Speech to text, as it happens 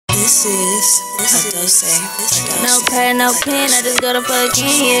This is prodbyDOSEproductions. No pad, no pen, I just go to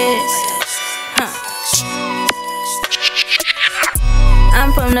fucking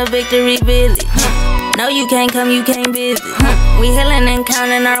I'm from the Victory Village. No, you can't come, you can't visit. We healing and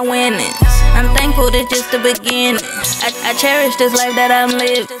counting our winnings. I'm thankful this just the beginning. I cherish this life that I'm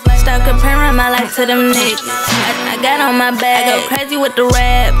living. Start comparing my life to them niggas. I got on my bag, I go crazy with the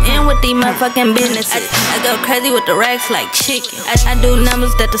rap and with these motherfucking businesses. I go crazy with the racks like chicken. I do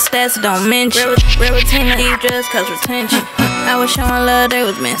numbers that the stats don't mention. Real routine, eat drugs cause retention. I was showing love, they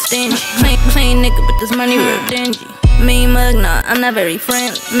was being stingy. Clean nigga, but this money real dingy. Me mug, nah, I'm not very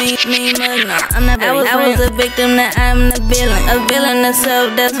friendly. Me mug, nah, I'm not very friendly. I was a victim, now I'm the villain. A villain of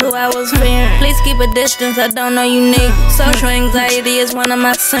self, that's who I was fearing. Please keep a distance, I don't know you niggas. Social anxiety is one of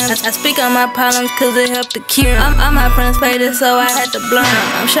my sins. I speak on my problems cause it helped to cure them. All my friends faded, so I had to blur them.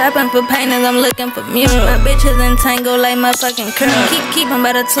 I'm shopping for paintings, I'm looking for murals. My bitches entangled like my fucking curl. Keep them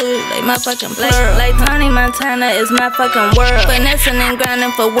by the two, like my fucking plural. Like Tony Montana is my fucking world. Finessing and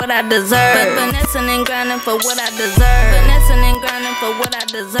grinding for what I deserve. Finessing and grinding for what I deserve. Finessing and grinding for what I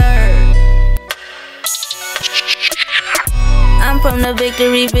deserve. I'm from the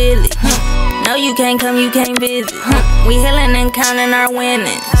Victory Village. No, you can't come, you can't visit. We healing and counting our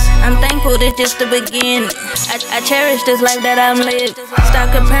winnings. I'm thankful this just the beginning. I cherish this life that I'm living.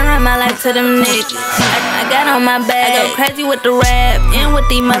 Start comparing my life to them niggas. I got on my bag, I go crazy with the rap and with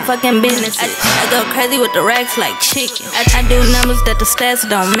these motherfucking businesses. I go crazy with the racks like chicken. I do numbers that the stats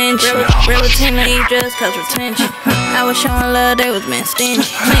don't mention. Real routine, eat drugs cause retention. I was showing love, they was being stingy.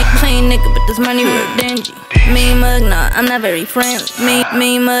 Clean nigga, but this money real dingy. Me mug, nah, I'm not very friendly.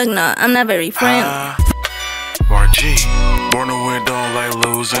 Me mug, nah, I'm not very friendly. markg, born to win, don't like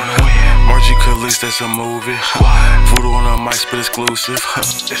losing. Markg-kelize, that's a movie. Voodoo on the mic, but exclusive.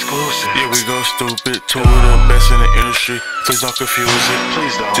 Yeah, we go stupid. Two of the best in the industry. Please don't confuse it.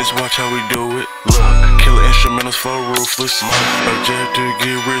 Just watch how we do it. Killer instrumentals for ruthless. Objective,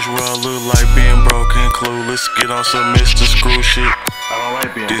 get rich where I look like being broke and clueless. Get on some Mr. Screw shit.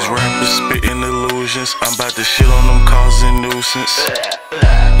 These rappers spitting illusions. I'm about to shit on them, causing nuisance.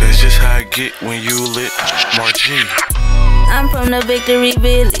 That's just how I get when you lit. markg. I'm from the Victory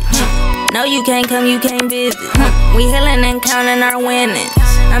Village. No, you can't come, you can't visit. We healing and counting our winnings.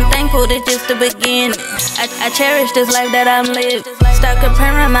 I'm thankful this just the beginning. I cherish this life that I'm living. Start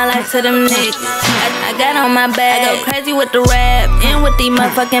comparing my life to them niggas. I got on my bag, I go crazy with the rap and with these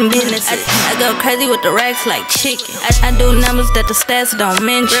motherfucking businesses. I go crazy with the racks like chicken. I do numbers that the stats don't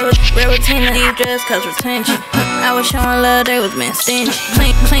mention. Real routine, eat drugs cause retention. I was showing love, they was being stingy.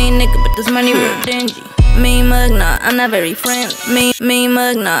 Clean nigga, but this money real dingy. Me mug, nah, I'm not very friendly. Me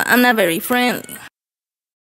mug, nah, I'm not very friendly.